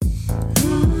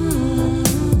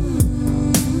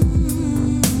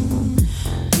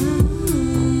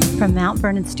From Mount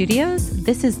Vernon Studios,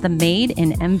 this is the Made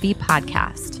in MV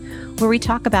podcast, where we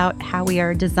talk about how we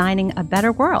are designing a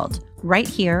better world right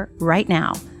here, right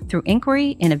now, through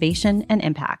inquiry, innovation, and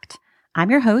impact.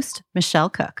 I'm your host, Michelle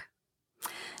Cook.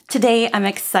 Today, I'm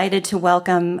excited to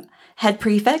welcome Head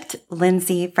Prefect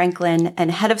Lyndsey Franklin and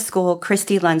Head of School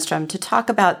Kristy Lundstrom to talk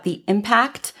about the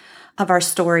impact of our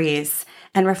stories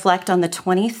and reflect on the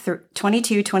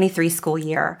 22-23 school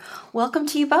year. Welcome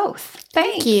to you both.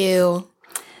 Thank you.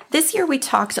 This year, we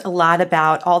talked a lot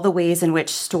about all the ways in which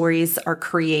stories are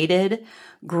created,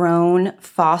 grown,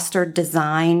 fostered,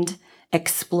 designed,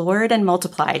 explored, and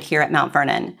multiplied here at Mount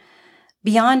Vernon.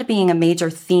 Beyond being a major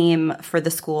theme for the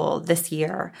school this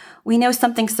year, we know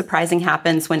something surprising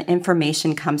happens when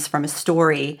information comes from a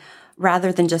story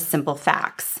rather than just simple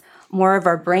facts. More of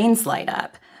our brains light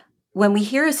up. When we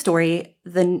hear a story,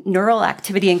 the neural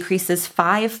activity increases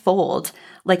fivefold,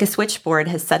 like a switchboard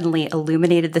has suddenly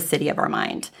illuminated the city of our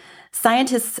mind.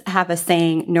 Scientists have a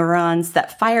saying, neurons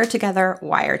that fire together,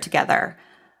 wire together.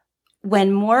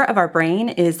 When more of our brain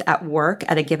is at work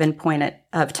at a given point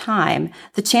of time,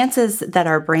 the chances that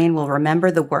our brain will remember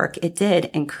the work it did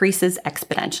increases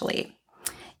exponentially.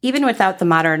 Even without the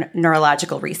modern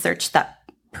neurological research that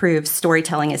proves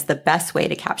storytelling is the best way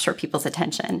to capture people's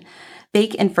attention,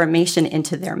 bake information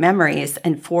into their memories,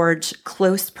 and forge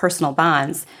close personal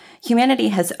bonds, humanity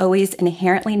has always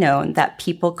inherently known that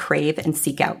people crave and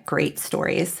seek out great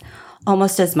stories,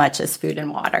 almost as much as food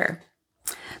and water.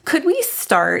 Could we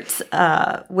start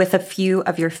with a few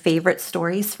of your favorite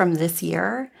stories from this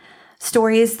year?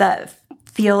 Stories that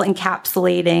feel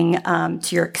encapsulating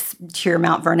to your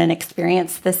Mount Vernon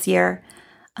experience this year.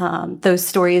 Those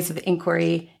stories of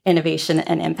inquiry, innovation,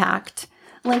 and impact.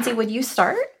 Lyndsey, would you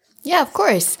start? Yeah, of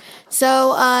course.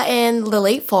 So in the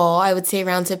late fall, I would say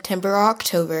around September or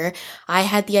October, I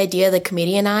had the idea, the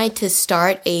committee and I, to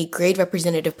start a grade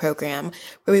representative program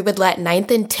where we would let 9th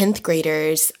and 10th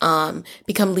graders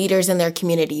become leaders in their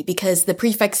community, because the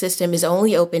prefect system is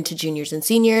only open to juniors and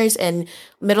seniors, and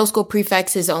middle school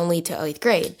prefects is only to 8th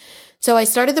grade. So I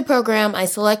started the program, I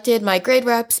selected my grade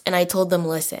reps, and I told them,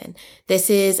 listen,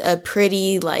 this is a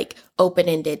pretty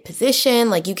open-ended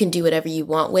position. You can do whatever you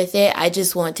want with it. I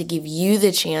just want to give you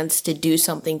the chance to do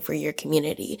something for your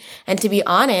community. And to be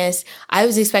honest, I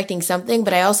was expecting something,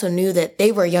 but I also knew that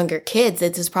they were younger kids.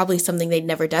 This is probably something they'd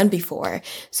never done before.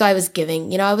 So I was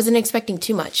giving, I wasn't expecting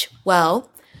too much.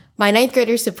 Well, my 9th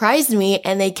graders surprised me,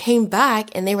 and they came back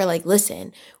and they were like,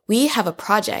 listen, we have a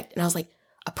project. And I was like,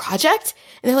 a project?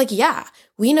 And they're like, yeah,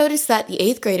 we noticed that the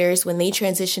 8th graders, when they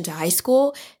transition to high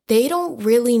school, they don't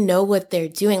really know what they're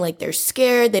doing. They're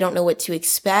scared. They don't know what to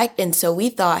expect. And so we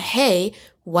thought, hey,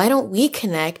 why don't we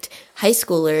connect high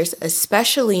schoolers,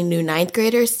 especially new 9th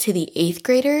graders, to the 8th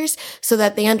graders so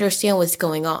that they understand what's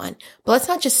going on? But let's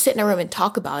not just sit in a room and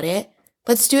talk about it.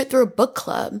 Let's do it through a book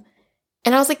club.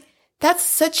 And I was like, that's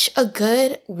such a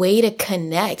good way to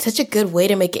connect, such a good way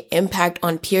to make an impact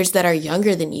on peers that are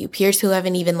younger than you, peers who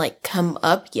haven't even come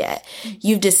up yet.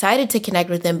 You've decided to connect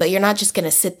with them, but you're not just going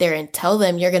to sit there and tell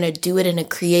them. You're going to do it in a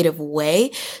creative way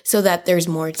so that there's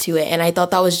more to it. And I thought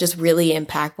that was just really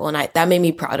impactful, and that made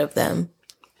me proud of them.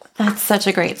 That's such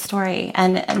a great story,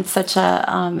 and such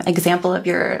a example of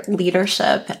your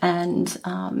leadership and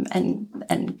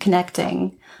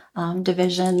connecting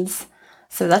divisions.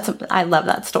 So I love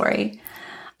that story.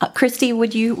 Kristy,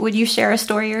 would you share a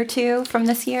story or two from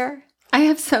this year? I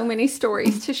have so many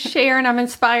stories to share, and I'm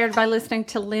inspired by listening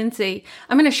to Lyndsey.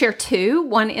 I'm going to share two,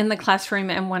 one in the classroom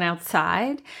and one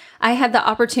outside. I had the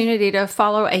opportunity to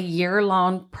follow a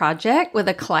year-long project with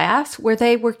a class where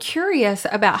they were curious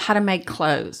about how to make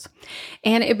clothes.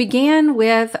 And it began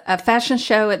with a fashion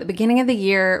show at the beginning of the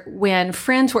year when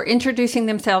friends were introducing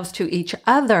themselves to each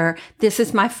other. This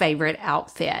is my favorite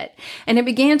outfit. And it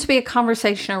began to be a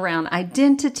conversation around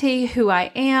identity, who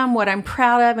I am, what I'm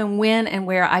proud of, and when and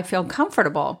where I feel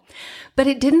comfortable. But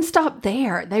it didn't stop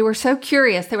there. They were so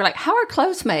curious. They were like, how are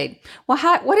clothes made? Well,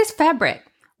 what is fabric?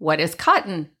 What is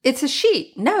cotton? It's a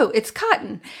sheet. No, it's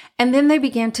cotton. And then they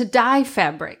began to dye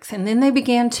fabrics, and then they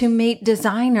began to meet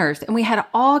designers, and we had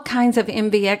all kinds of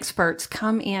MV experts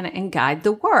come in and guide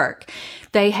the work.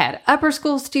 They had upper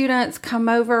school students come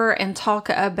over and talk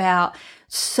about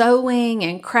sewing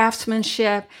and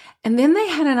craftsmanship. And then they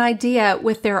had an idea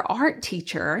with their art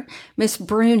teacher, Miss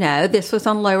Bruno. This was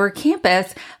on lower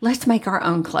campus. Let's make our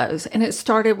own clothes. And it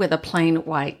started with a plain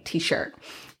white t-shirt.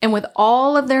 And with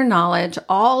all of their knowledge,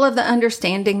 all of the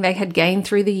understanding they had gained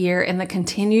through the year and the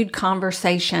continued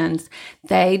conversations,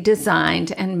 they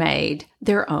designed and made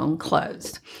their own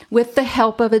clothes with the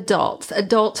help of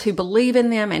adults who believe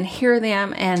in them and hear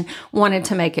them and wanted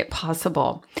to make it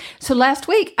possible. So last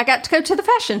week, I got to go to the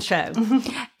fashion show.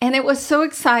 And it was so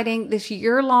exciting, this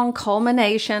year-long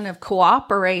culmination of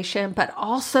cooperation, but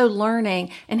also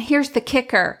learning. And here's the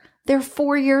kicker. They're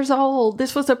 4 years old.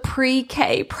 This was a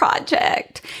pre-K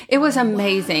project. It was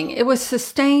amazing. Wow. It was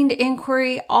sustained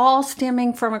inquiry, all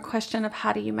stemming from a question of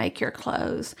how do you make your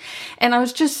clothes? And I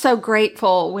was just so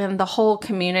grateful when the whole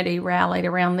community rallied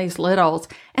around these littles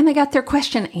and they got their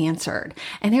question answered.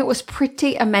 And it was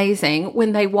pretty amazing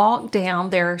when they walked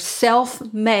down their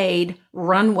self-made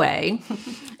runway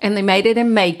and they made it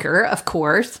in Maker, of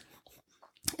course.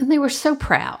 And they were so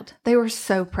proud. They were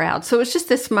so proud. So it was just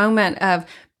this moment of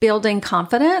building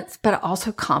confidence, but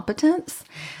also competence.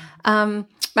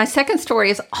 My second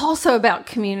story is also about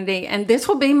community, and this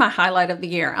will be my highlight of the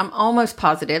year. I'm almost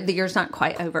positive the year's not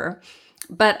quite over,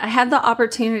 but I had the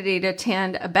opportunity to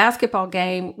attend a basketball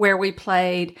game where we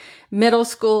played middle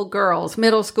school girls,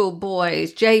 middle school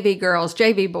boys, JV girls,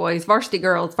 JV boys, varsity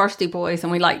girls, varsity boys,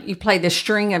 and you play this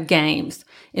string of games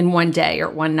in one day or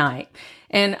one night.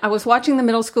 And I was watching the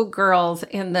middle school girls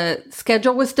and the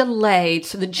schedule was delayed.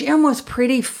 So the gym was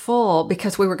pretty full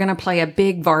because we were going to play a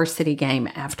big varsity game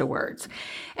afterwards.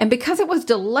 And because it was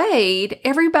delayed,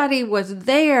 everybody was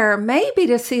there maybe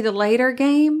to see the later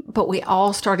game, but we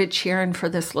all started cheering for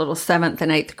this little 7th and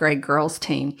 8th grade girls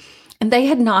team. And they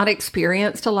had not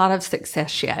experienced a lot of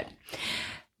success yet.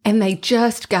 And they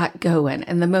just got going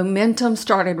and the momentum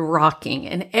started rocking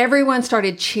and everyone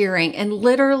started cheering. And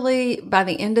literally by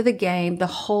the end of the game, the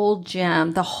whole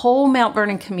gym, the whole Mount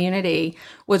Vernon community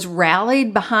was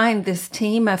rallied behind this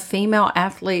team of female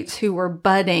athletes who were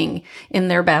budding in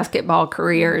their basketball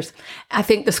careers. I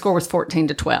think the score was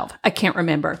 14-12. I can't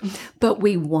remember, but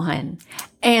we won.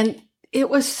 And it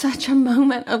was such a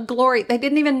moment of glory. They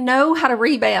didn't even know how to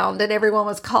rebound, and everyone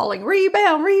was calling,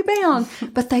 rebound, rebound.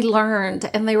 But they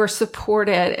learned, and they were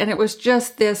supported. And it was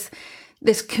just this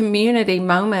community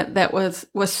moment that was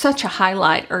such a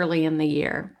highlight early in the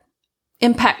year.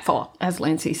 Impactful, as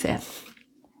Lyndsey said.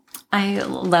 I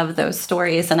love those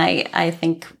stories. And I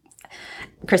think,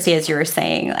 Kristy, as you were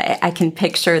saying, I can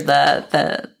picture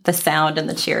the sound and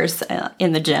the cheers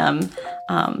in the gym.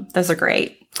 Those are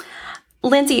great.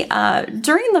 Lyndsey,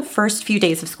 during the first few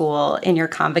days of school in your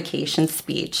convocation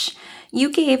speech,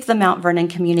 you gave the Mount Vernon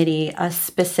community a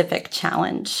specific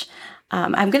challenge.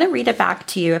 I'm going to read it back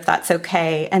to you if that's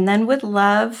okay, and then would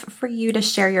love for you to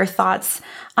share your thoughts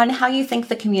on how you think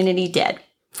the community did.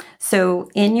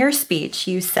 So in your speech,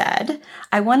 you said,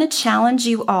 I want to challenge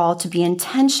you all to be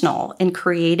intentional in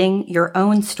creating your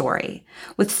own story.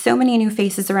 With so many new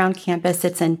faces around campus,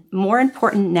 it's more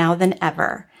important now than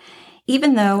ever.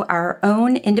 Even though our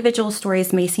own individual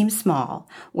stories may seem small,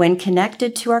 when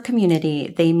connected to our community,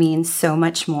 they mean so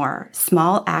much more.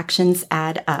 Small actions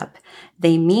add up.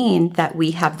 They mean that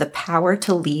we have the power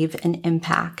to leave an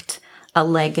impact, a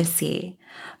legacy,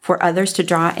 for others to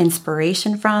draw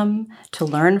inspiration from, to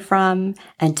learn from,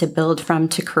 and to build from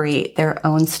to create their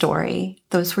own story.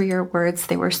 Those were your words.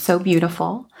 They were so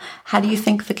beautiful. How do you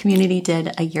think the community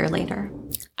did a year later?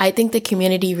 I think the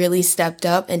community really stepped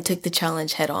up and took the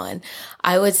challenge head on.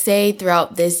 I would say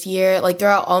throughout this year,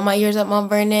 throughout all my years at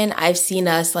Mount Vernon, I've seen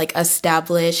us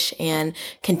establish and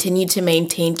continue to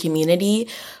maintain community.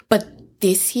 But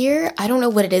this year, I don't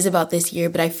know what it is about this year,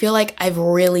 but I feel like I've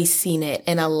really seen it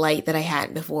in a light that I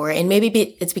hadn't before. And maybe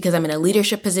it's because I'm in a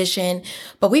leadership position,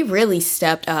 but we really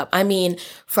stepped up. I mean,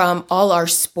 from all our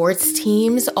sports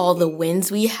teams, all the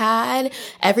wins we had,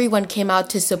 everyone came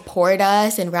out to support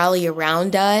us and rally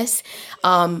around us.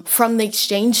 From the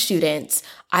exchange students,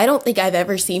 I don't think I've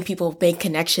ever seen people make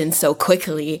connections so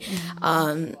quickly.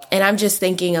 And I'm just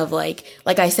thinking of like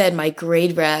I said, my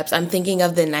grade reps. I'm thinking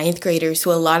of the 9th graders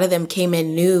who a lot of them came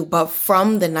in new, but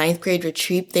from the 9th grade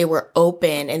retreat, they were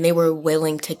open and they were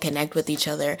willing to connect with each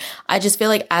other. I just feel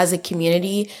like as a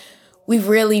community, we've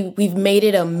made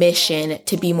it a mission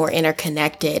to be more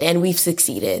interconnected, and we've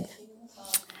succeeded.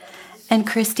 And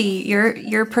Kristy,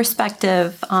 your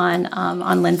perspective on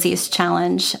Lyndsey's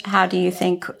challenge, how do you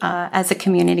think as a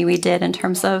community we did in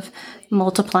terms of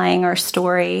multiplying our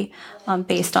story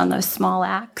based on those small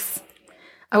acts?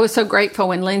 I was so grateful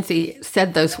when Lyndsey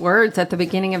said those words at the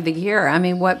beginning of the year. I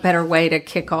mean, what better way to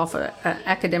kick off an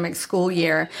academic school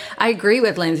year? I agree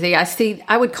with Lyndsey.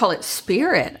 I would call it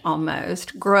spirit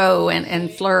almost, grow and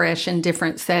flourish in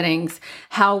different settings,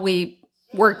 how we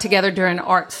work together during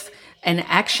arts an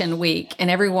action week and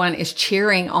everyone is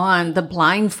cheering on the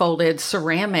blindfolded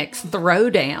ceramics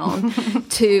throwdown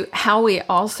to how we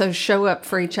also show up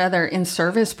for each other in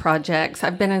service projects.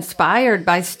 I've been inspired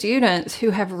by students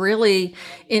who have really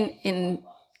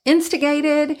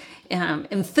instigated,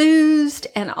 enthused,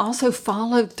 and also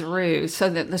followed through, so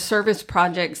that the service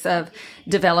projects of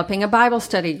developing a Bible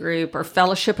study group or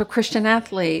Fellowship of Christian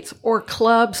Athletes or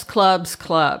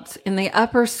clubs. In the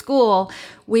upper school,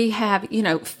 we have,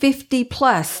 50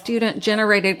 plus student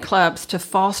generated clubs to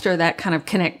foster that kind of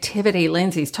connectivity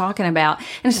Lyndsey's talking about.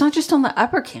 And it's not just on the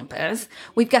upper campus.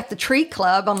 We've got the tree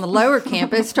club on the lower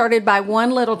campus started by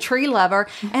one little tree lover,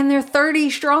 and they're 30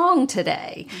 strong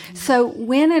today. So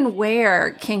when and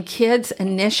where can kids'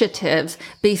 initiatives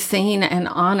be seen and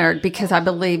honored? Because I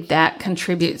believe that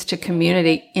contributes to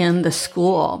community in the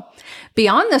school.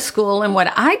 Beyond the school, and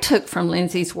what I took from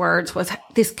Lyndsey's words was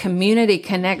this community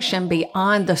connection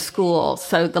beyond the school,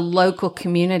 so the local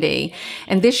community.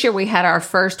 And this year we had our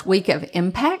first week of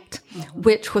impact,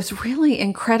 which was really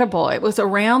incredible. It was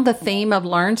around the theme of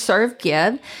learn, serve,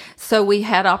 give. So we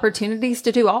had opportunities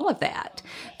to do all of that,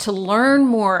 to learn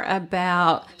more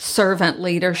about servant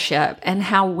leadership and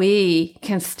how we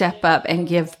can step up and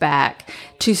give back,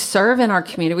 to serve in our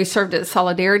community. We served at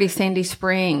Solidarity Sandy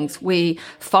Springs. We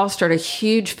fostered a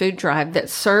huge food drive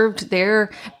that served their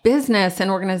business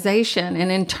and organization,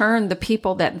 and in turn, the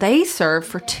people that they serve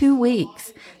for 2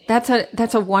 weeks. That's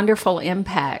a wonderful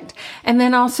impact. And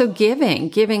then also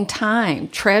giving time,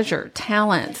 treasure,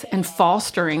 talents, and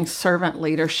fostering servant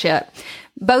leadership,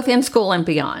 both in school and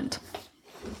beyond.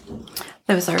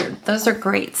 Those are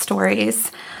great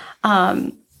stories.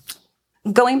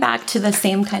 Going back to the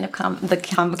same kind of the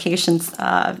convocations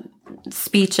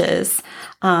speeches,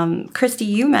 Kristy,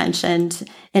 you mentioned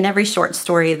in every short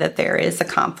story that there is a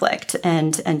conflict,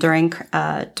 and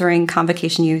during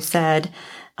convocation you said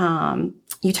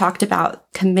you talked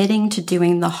about committing to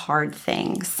doing the hard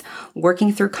things,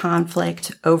 working through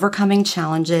conflict, overcoming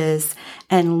challenges,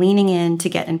 and leaning in to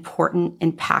get important,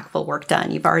 impactful work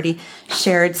done. You've already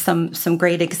shared some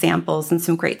great examples and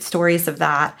some great stories of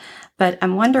that. But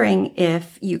I'm wondering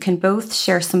if you can both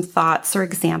share some thoughts or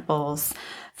examples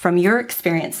from your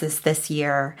experiences this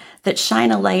year that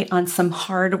shine a light on some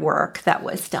hard work that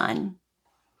was done.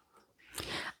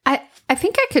 I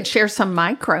think I could share some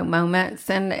micro moments,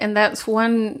 and that's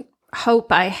one hope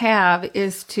I have,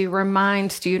 is to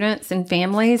remind students and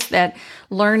families that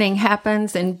learning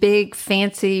happens in big,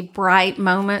 fancy, bright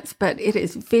moments, but it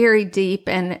is very deep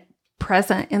and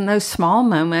present in those small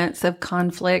moments of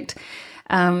conflict.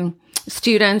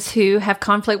 Students who have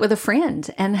conflict with a friend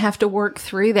and have to work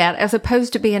through that, as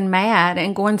opposed to being mad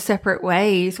and going separate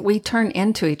ways, we turn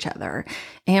into each other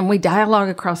and we dialogue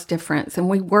across difference and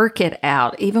we work it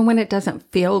out. Even when it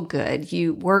doesn't feel good,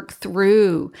 you work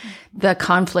through the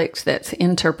conflict that's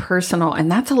interpersonal,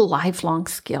 and that's a lifelong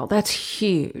skill. That's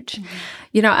huge.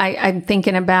 Mm-hmm. I'm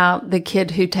thinking about the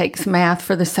kid who takes math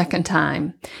for the second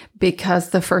time because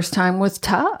the first time was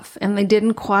tough and they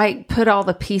didn't quite put all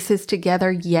the pieces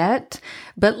together yet,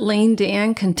 but leaned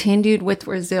in, continued with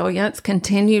resilience,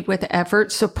 continued with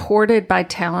effort, supported by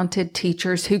talented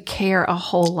teachers who care a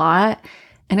whole lot,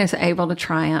 and is able to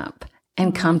triumph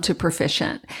and come to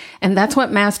proficient. And that's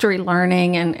what mastery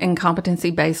learning and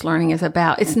competency-based learning is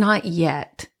about. It's not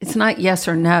yet. It's not yes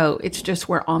or no. It's just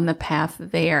we're on the path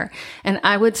there. And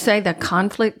I would say the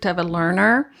conflict of a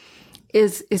learner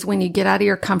is when you get out of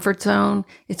your comfort zone.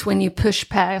 It's when you push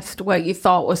past what you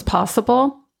thought was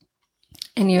possible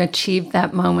and you achieve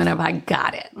that moment of, I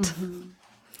got it.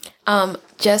 Mm-hmm.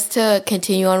 Just to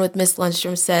continue on what Miss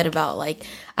Lundstrom said about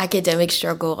academic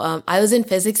struggle, I was in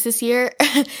physics this year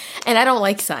and I don't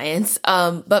like science,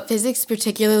 but physics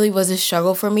particularly was a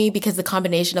struggle for me because the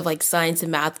combination of science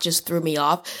and math just threw me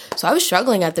off. So I was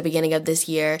struggling at the beginning of this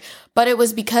year, but it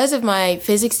was because of my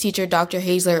physics teacher, Dr.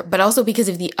 Hazler, but also because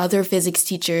of the other physics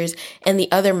teachers and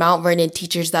the other Mount Vernon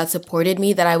teachers that supported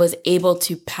me that I was able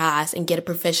to pass and get a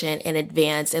proficient and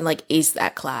advance and ace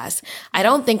that class. I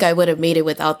don't think I would have made it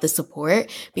without the support,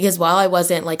 because while I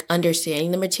wasn't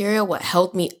understanding the material, what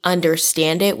helped me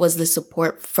understand it was the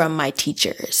support from my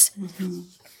teachers. Mm-hmm.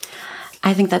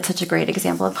 I think that's such a great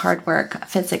example of hard work.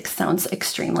 Physics sounds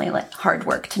extremely hard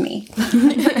work to me.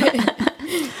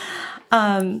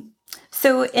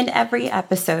 So in every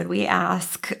episode, we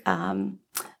ask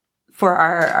for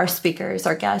our speakers,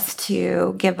 our guests,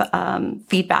 to give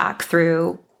feedback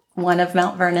through one of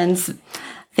Mount Vernon's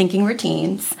thinking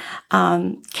routines.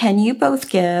 Can you both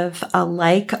give a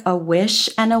wish,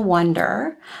 and a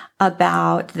wonder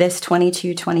about this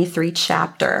 22-23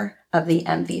 chapter of the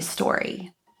MV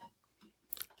story?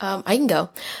 I can go.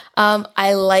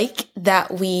 I like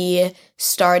that we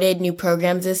started new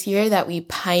programs this year, that we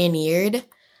pioneered.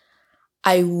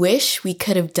 I wish we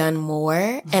could have done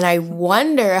more, and I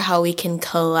wonder how we can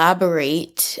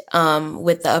collaborate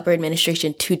with the upper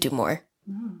administration to do more.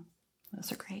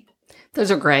 Those are great. Those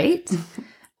are great.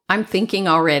 I'm thinking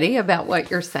already about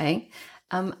what you're saying.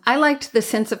 I liked the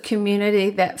sense of community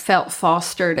that felt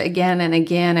fostered again and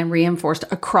again and reinforced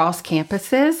across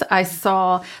campuses. I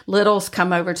saw littles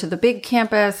come over to the big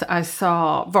campus. I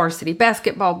saw varsity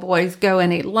basketball boys go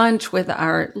and eat lunch with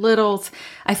our littles.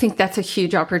 I think that's a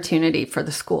huge opportunity for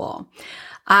the school.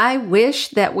 I wish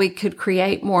that we could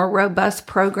create more robust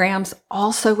programs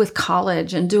also with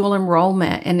college and dual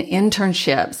enrollment and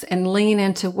internships and lean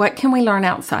into what can we learn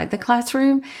outside the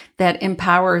classroom that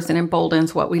empowers and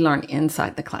emboldens what we learn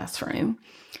inside the classroom.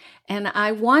 And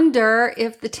I wonder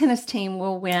if the tennis team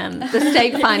will win the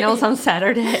state finals on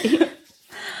Saturday.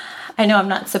 I know I'm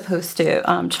not supposed to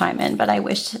chime in, but I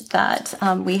wish that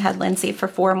we had Lyndsey for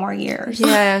 4 more years.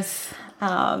 Yes.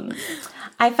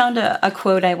 I found a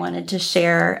quote I wanted to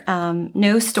share.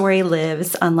 No story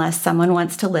lives unless someone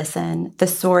wants to listen. The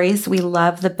stories we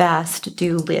love the best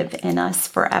do live in us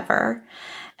forever.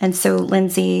 And so,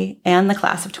 Lyndsey and the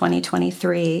class of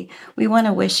 2023, we want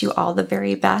to wish you all the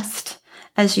very best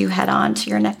as you head on to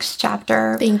your next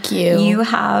chapter. Thank you. You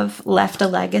have left a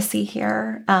legacy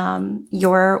here.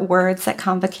 Your words at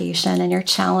convocation and your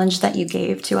challenge that you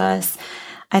gave to us,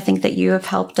 I think that you have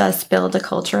helped us build a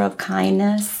culture of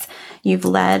kindness. You've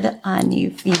led and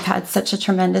you've had such a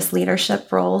tremendous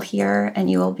leadership role here,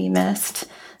 and you will be missed.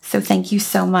 So thank you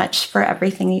so much for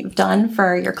everything you've done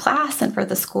for your class and for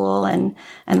the school and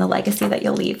the legacy that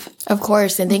you'll leave. Of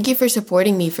course. And thank you for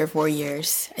supporting me for 4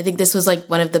 years. I think this was like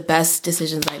one of the best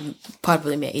decisions I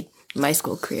probably made in my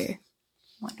school career.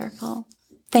 Wonderful.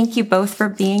 Thank you both for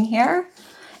being here.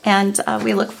 And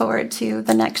we look forward to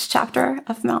the next chapter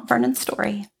of Mount Vernon's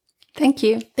story. Thank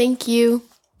you. Thank you.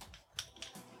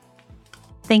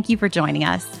 Thank you for joining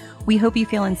us. We hope you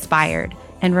feel inspired.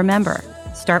 And remember,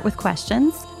 start with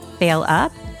questions, fail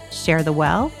up, share the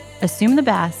well, assume the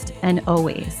best, and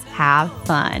always have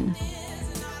fun.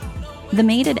 The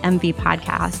Made at MV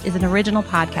podcast is an original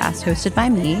podcast hosted by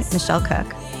me, Michelle Cook,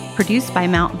 produced by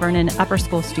Mount Vernon upper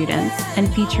school students,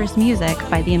 and features music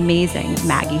by the amazing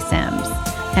Maggie Sims,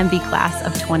 MV class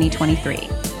of 2023.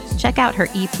 Check out her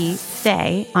EP,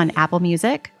 Stay, on Apple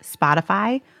Music,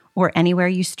 Spotify, or anywhere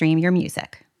you stream your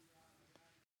music.